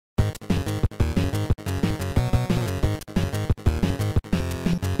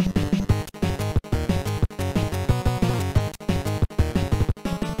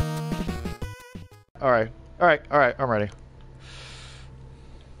Alright. Alright, alright, I'm ready.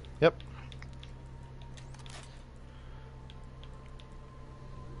 Yep.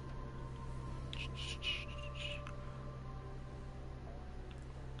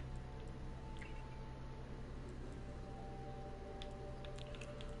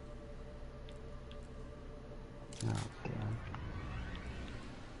 Oh,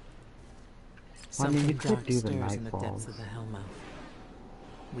 well, I mean, you could do the in the depths nightfalls. of the Hellmouth.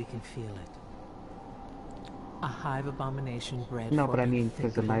 We can feel it. A hive abomination bred No, for but I mean,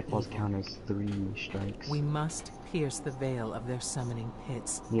 because the unthinkable nightfalls evil. count as 3 strikes. We must pierce the veil of their summoning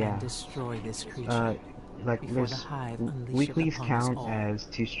pits Yeah. and destroy this creature Like, before the there's hive unleash weeklies it upon count us all. as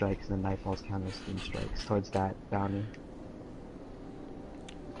 2 strikes, and the nightfalls count as 3 strikes towards that bounty.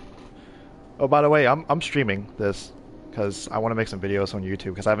 Oh, by the way, I'm streaming this because I want to make some videos on YouTube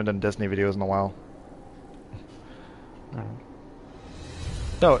because I haven't done Disney videos in a while.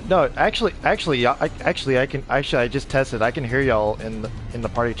 No, actually, I just tested. I can hear y'all in the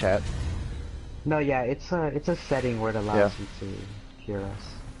party chat. No, yeah, it's a setting where it allows you to hear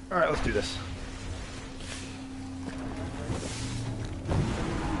us. All right, let's do this.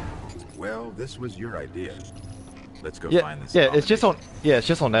 Well, this was your idea. Let's go Yeah, find this. yeah, it's just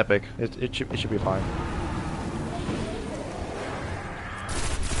on Epic. It should be fine.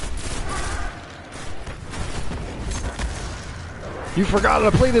 You forgot how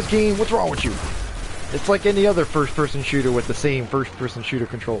to play this game. What's wrong with you? It's like any other first-person shooter with the same first-person shooter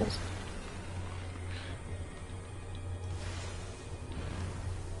controls.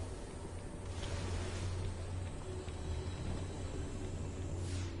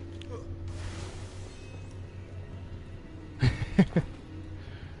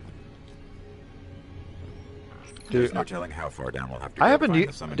 There's no telling how far down we'll have to go.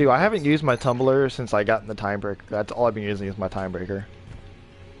 I haven't used my tumbler since I got in the time breaker. That's all I've been using is my time breaker.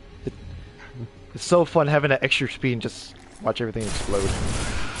 It's so fun having that extra speed and just watch everything explode.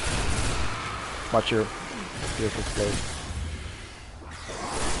 Watch your vehicle explode.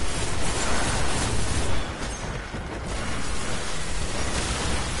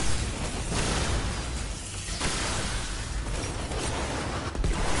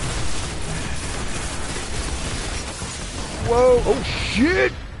 Whoa! Oh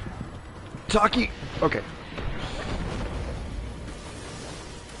shit! Taki! Okay.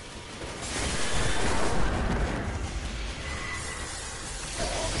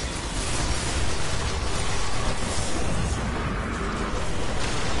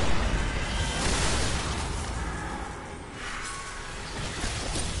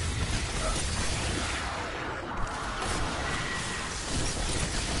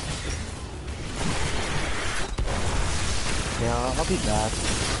 Yeah, I'll be back.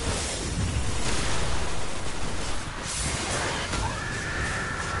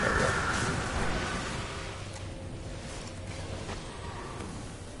 There we go.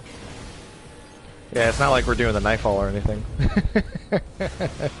 Yeah, it's not like we're doing the nightfall or anything.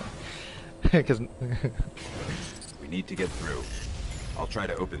 Because we need to get through. I'll try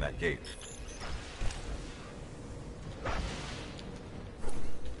to open that gate.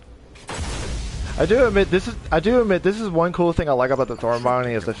 I do admit this is one cool thing I like about the Thorn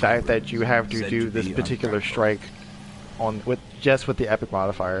bounty is the fact that you have to do this particular strike with the epic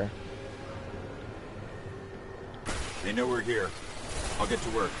modifier. They know we're here. I'll get to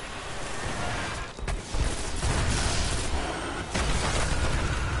work.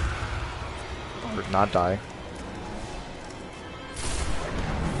 Or not die.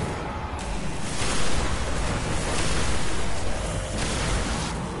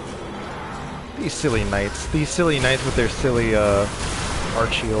 These silly knights with their silly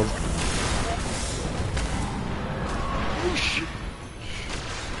arch shield. Oh shit.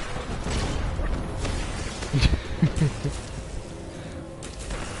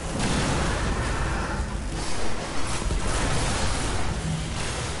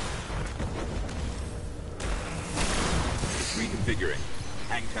 Reconfiguring.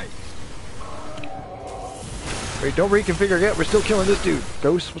 Hang tight. Wait, don't reconfigure yet. We're still killing this dude.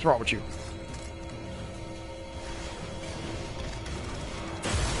 Ghost, what's wrong with you?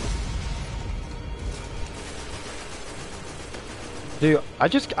 Dude, I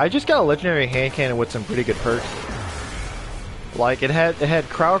just got a legendary hand cannon with some pretty good perks. Like it had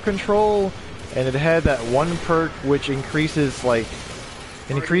crowd control, and it had that one perk which increases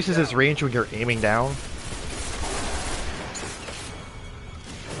its range when you're aiming down.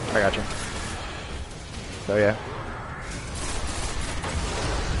 I gotcha. So yeah.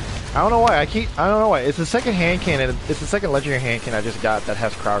 I don't know why. It's the second hand cannon. It's the second legendary hand cannon I just got that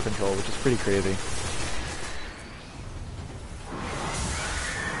has crowd control, which is pretty crazy.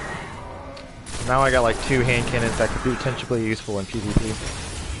 now I got like 2 hand cannons that could be potentially useful in PvP.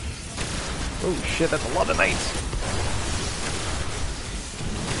 Oh shit, that's a lot of knights!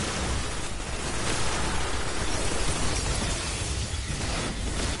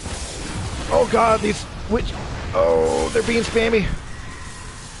 Oh god, these witch... Oh, they're being spammy!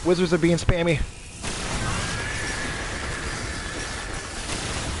 Wizards are being spammy.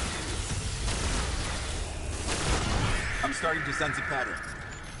 I'm starting to sense a pattern.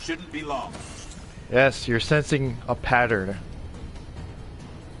 Shouldn't be long. Yes, you're sensing a pattern.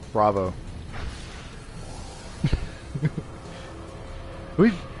 Bravo.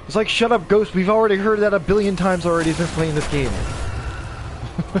 It's like, shut up, Ghost. We've already heard that a billion times already since playing this game.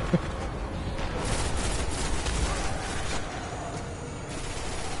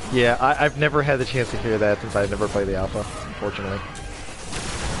 Yeah, I've never had the chance to hear that since I've never played the alpha, unfortunately.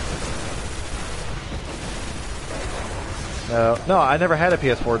 No, I never had a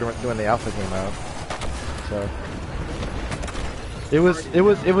PS4 when the alpha came out. So it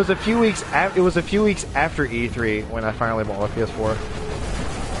was a few weeks after E3 when I finally bought my PS4.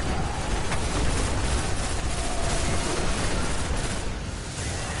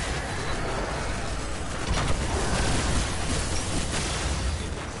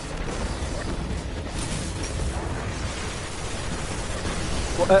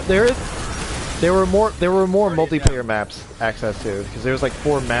 There were more multiplayer maps access to, because there was like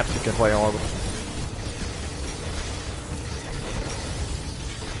 4 maps you can play on.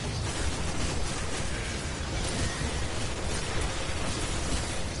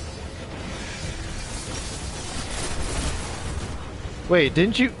 Wait,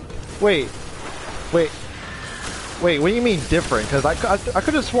 didn't you? Wait, what do you mean different? Because I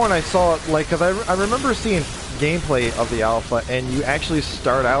could have sworn I saw, like, because I remember seeing gameplay of the alpha, and you actually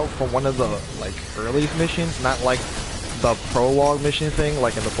start out from one of the, like, early missions, not like the prologue mission thing,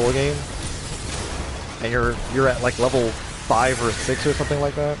 like in the full game. And you're at, like, level 5 or 6 or something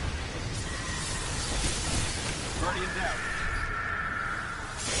like that.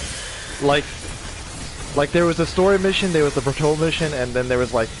 Like there was a story mission, there was the patrol mission, and then there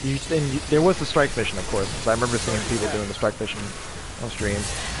was like there was the strike mission, of course. Because I remember seeing people doing the strike mission on stream.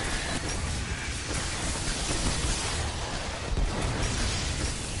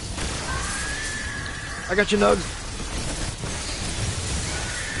 I got you, Nugs.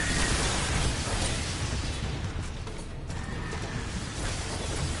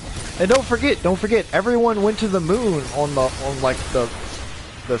 And don't forget, everyone went to the moon on like the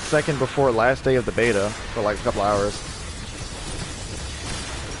second before last day of the beta for like a couple hours.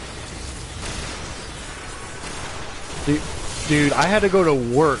 Dude, I had to go to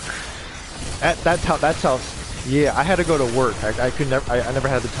work. That's how. Yeah, I had to go to work. I never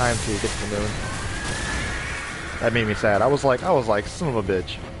had the time to get to the moon. That made me sad. I was like, son of a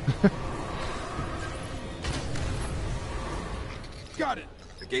bitch. Got it.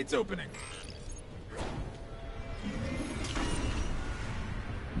 The gate's opening.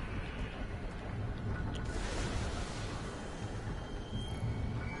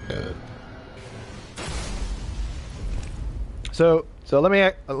 So let me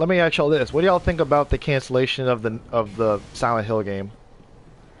ask y'all this: what do y'all think about the cancellation of the Silent Hill game?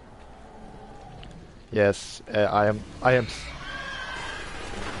 Yes, I am.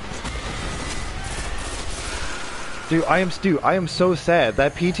 Dude, I am so sad.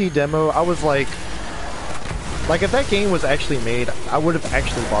 That PT demo, I was like if that game was actually made, I would have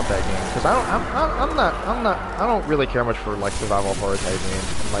actually bought that game, because I don't really care much for like survival horror type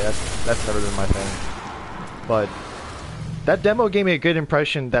games. Like that's never been my thing. But that demo gave me a good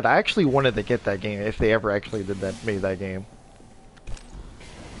impression that I actually wanted to get that game if they ever actually made that game.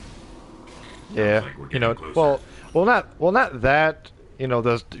 Yeah, you know, well, not that. You know,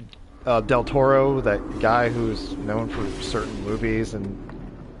 those Del Toro, that guy who's known for certain movies, and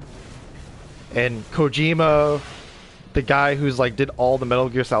Kojima, the guy who's like did all the Metal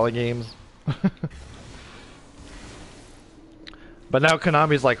Gear Solid games. But now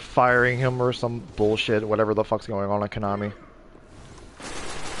Konami's like firing him or some bullshit, whatever the fuck's going on at Konami.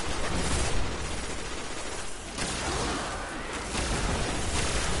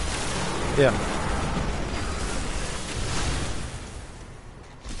 Yeah.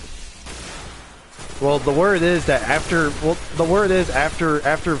 Well, the word is that after Metal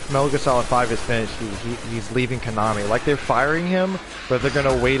Gear Solid 5 is finished, he's leaving Konami. Like, they're firing him, but they're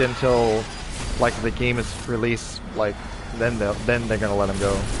gonna wait until like the game is released. Like, then they're gonna let him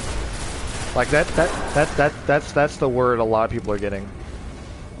go. Like that's the word a lot of people are getting.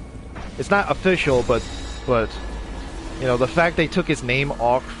 It's not official, but you know, the fact they took his name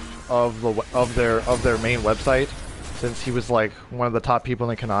off of their main website, since he was like one of the top people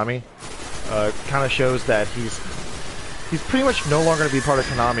in Konami. kind of shows that he's pretty much no longer going to be part of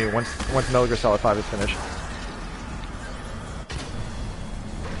Konami once Metal Gear Solid 5 is finished.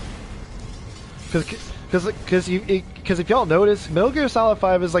 Because if y'all notice, Metal Gear Solid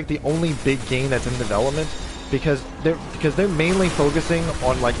 5 is like the only big game that's in development because they're mainly focusing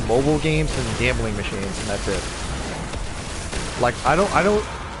on like mobile games and gambling machines, and that's it. Like I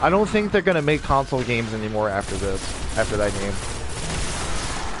don't think they're gonna make console games anymore after that game.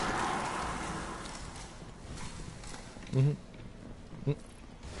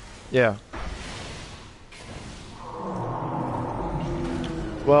 Yeah.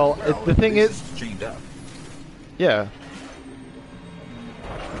 Well, the thing is, chained up. yeah.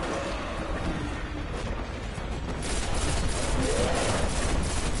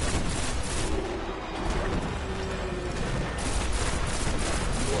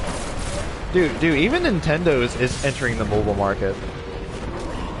 Dude, even Nintendo is entering the mobile market.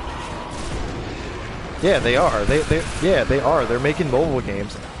 Yeah, they are. They are. They're making mobile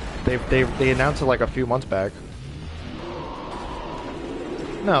games. They announced it like a few months back.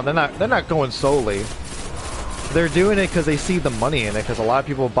 No, they're not going solely. They're doing it because they see the money in it. Because a lot of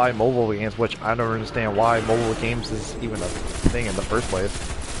people buy mobile games, which I don't understand why mobile games is even a thing in the first place.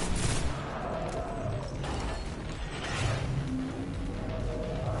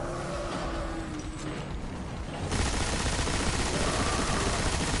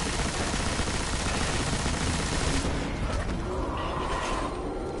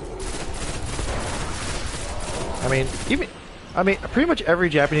 I mean, pretty much every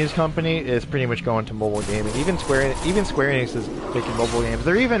Japanese company is pretty much going to mobile gaming. Even Square Enix is making mobile games.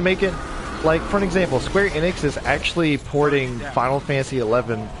 They're even making, like, for an example, Square Enix is actually porting Final Fantasy XI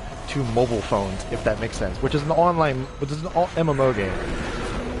to mobile phones, if that makes sense, which is an MMO game.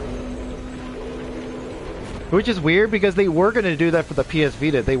 Which is weird because they were going to do that for the PS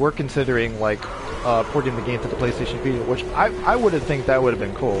Vita. They were considering, like, porting the game to the PlayStation Vita, which I would have think that would have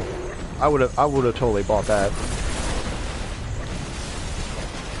been cool. I would have totally bought that.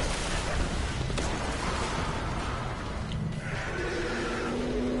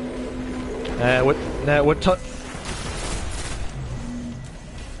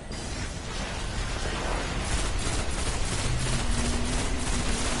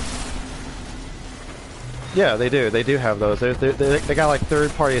 Yeah, they do. They do have those. They got like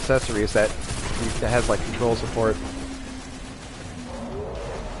third-party accessories that has like control support.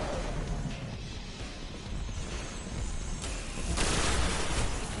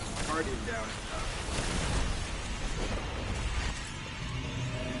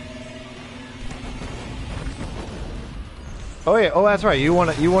 Oh yeah, oh that's right. You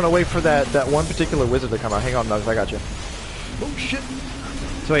wanna wait for that one particular wizard to come out. Hang on, Nugs, I got you. Oh shit.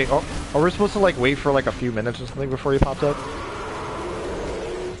 So wait, are we supposed to like wait for like a few minutes or something before he pops up?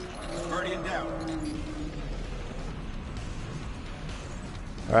 Guardian down.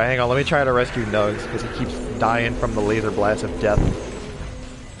 Alright, hang on, let me try to rescue Nugs, because he keeps dying from the laser blast of death.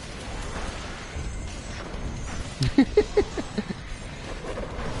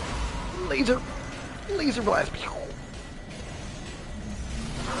 Laser blast.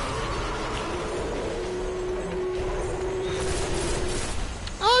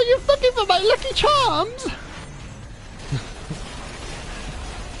 Oh, you're looking for my Lucky Charms!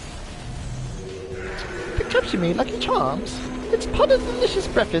 Picked up to me, Lucky Charms. It's part of the delicious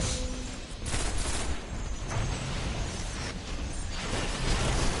breakfast.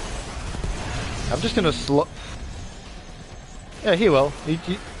 I'm just gonna Yeah, he will.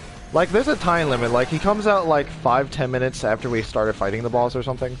 Like, there's a time limit. Like, he comes out like 5-10 minutes after we started fighting the boss or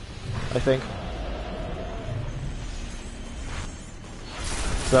something, I think.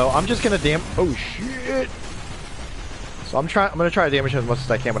 So I'm just gonna oh shit! So I'm gonna try to damage him as much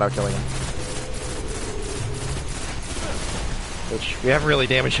as I can without killing him. Which we haven't really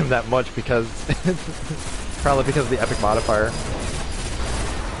damaged him that much because probably because of the epic modifier.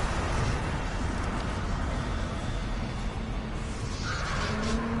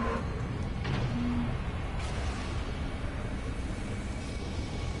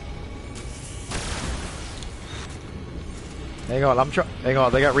 Hang on, hang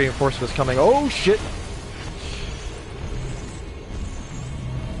on, they got reinforcements coming. Oh shit!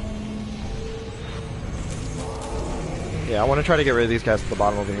 Yeah, I want to try to get rid of these guys at the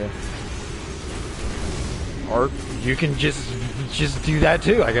bottom over here. Or you can just do that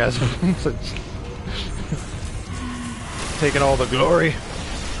too, I guess. Taking all the glory.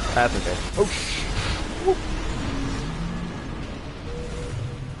 That's okay. Oh shit.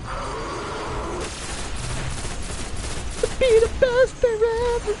 Be the best there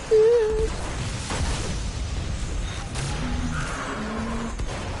ever is.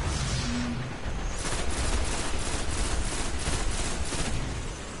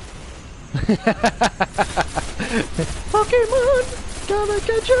 Pokemon, gotta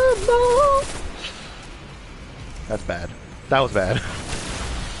catch 'em all. That's bad. That was bad.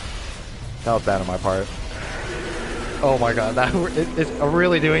 That was bad on my part. Oh my god, I'm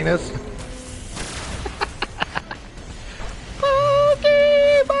really doing this?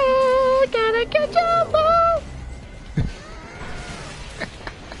 Pokemon, gotta catch 'em all.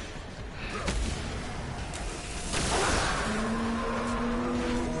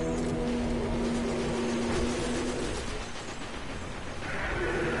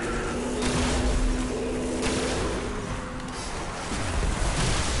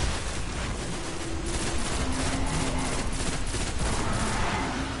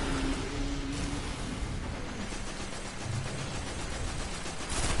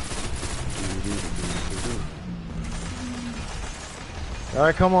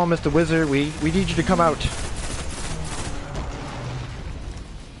 Alright, come on, Mr. Wizard. We need you to come out.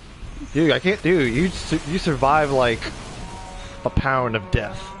 Dude, I can't do. You survive like a pound of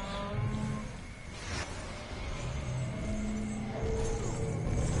death.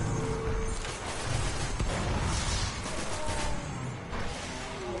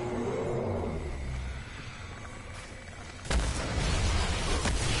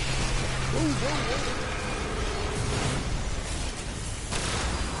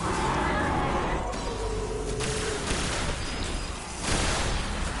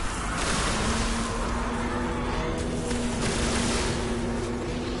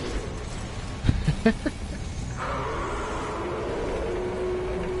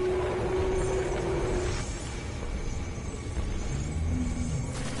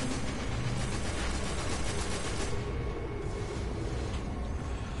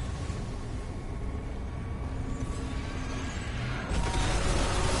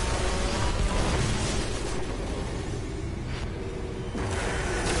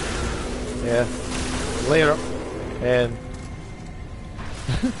 Yeah. Later. And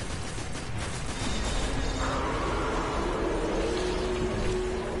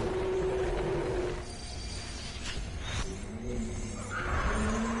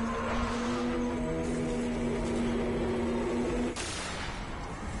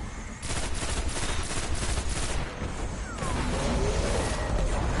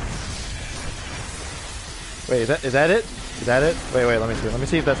wait, is that it? Is that it? Wait, let me see. Let me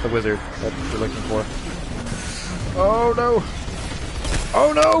see if that's the wizard that we're looking for. Oh no!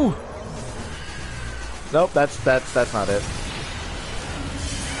 Oh no! Nope, that's not it.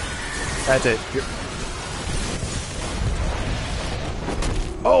 That's it.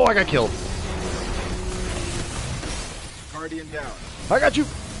 Oh, I got killed. Guardian down. I got you.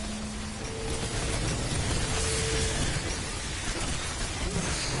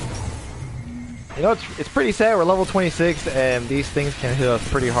 You know, it's pretty sad. We're level 26, and these things can hit us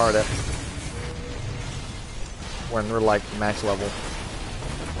pretty hard at when we're like max level.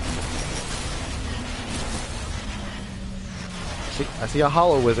 I see a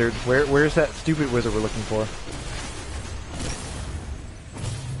hollow wizard. Where's that stupid wizard we're looking for?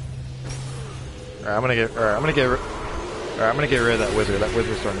 Alright, I'm gonna get rid of that wizard. That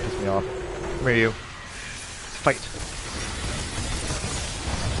wizard's starting to piss me off. Come here, you. Fight.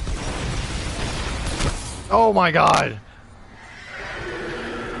 Oh my god!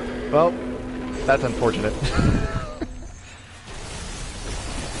 Well, that's unfortunate.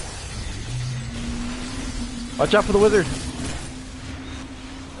 Watch out for the wizard!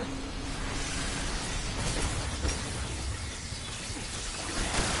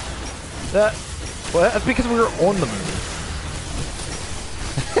 Well, that's because we were on the moon.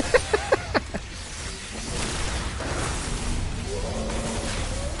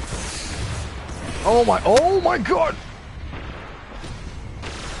 Oh my god!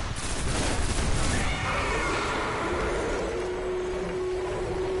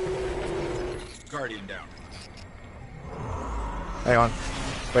 Guardian down. Hang on.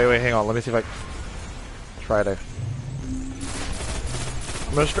 Wait, hang on. Let me see if I try to.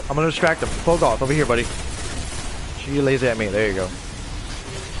 I'm gonna distract him. Full golf over here, buddy. She lays at me. There you go.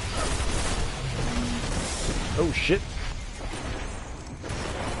 Oh shit.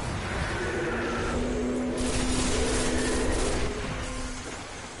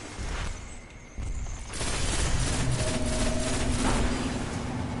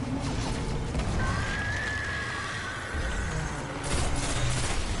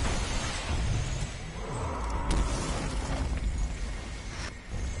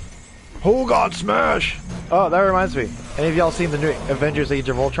 Oh god, smash! Oh, that reminds me. Any of y'all seen the new Avengers Age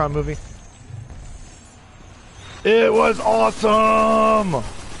of Ultron movie? It was awesome!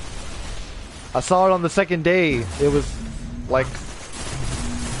 I saw it on the second day. It was like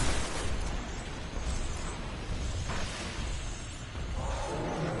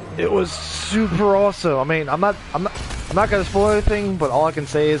It was super awesome. I mean, I'm not gonna spoil anything, but all I can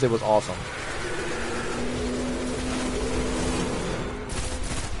say is it was awesome.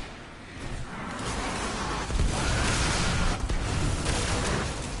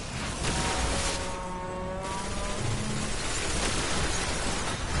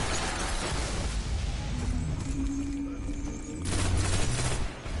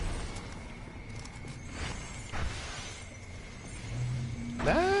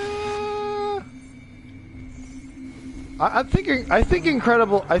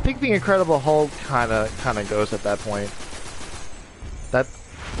 I think the Incredible Hulk kind of goes at that point. That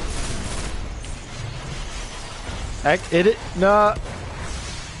no.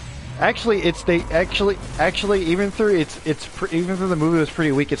 Actually, even through even though the movie was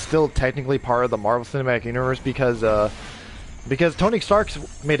pretty weak, it's still technically part of the Marvel Cinematic Universe because Tony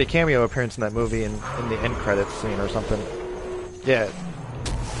Stark's made a cameo appearance in that movie in the end credits scene or something. Yeah.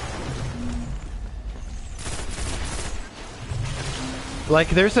 Like,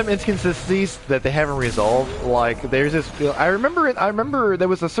 there's some inconsistencies that they haven't resolved. Like, there's this. I remember there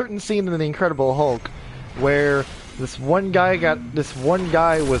was a certain scene in the Incredible Hulk where this one guy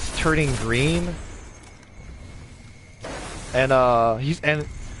was turning green, and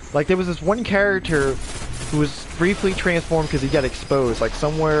like there was this one character who was briefly transformed because he got exposed, like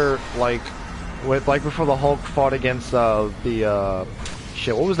somewhere like before the Hulk fought against the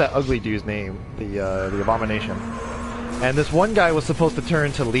shit. What was that ugly dude's name? The Abomination. And this one guy was supposed to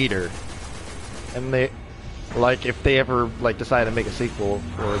turn to leader, and they, like, if they ever like decide to make a sequel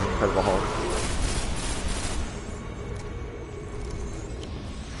for the Incredible Hulk.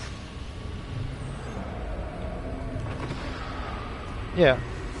 Yeah,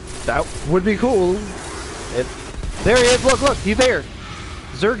 that would be cool. There he is. Look, he's there.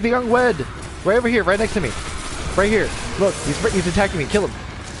 Zurg the Young Wed, right over here, right next to me, right here. Look, he's attacking me. Kill him.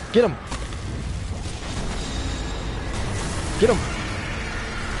 Get him. Get him!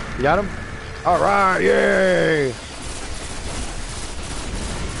 You got him? Alright, yay!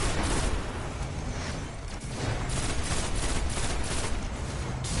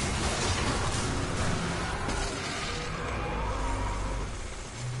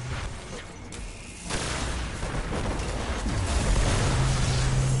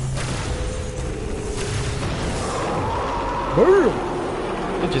 Boom!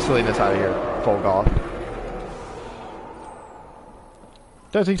 Get your silliness out of here, full goth.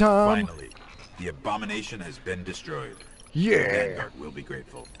 Dancing time! Finally, the abomination has been destroyed. Yeah! Vanguard will be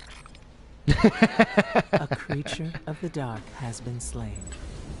grateful. A creature of the dark has been slain.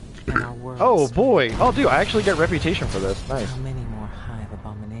 And our world oh boy! Oh dude, I actually got reputation for this. Nice. How many more hive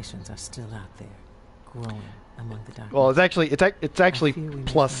abominations are still out there, growing among the dark? Well, it's actually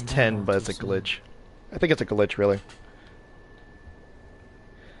plus 10, but it's a glitch. I think it's a glitch, really.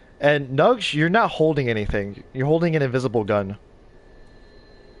 And Nugs, you're not holding anything. You're holding an invisible gun.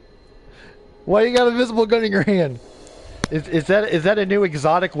 Why you got an invisible gun in your hand? Is that a new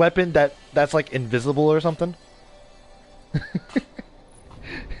exotic weapon that's like invisible or something?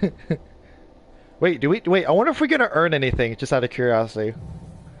 Wait, wait, I wonder if we're gonna earn anything, just out of curiosity.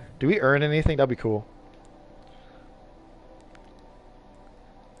 Do we earn anything? That'd be cool.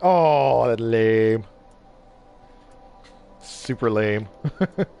 Oh, that's lame. Super lame.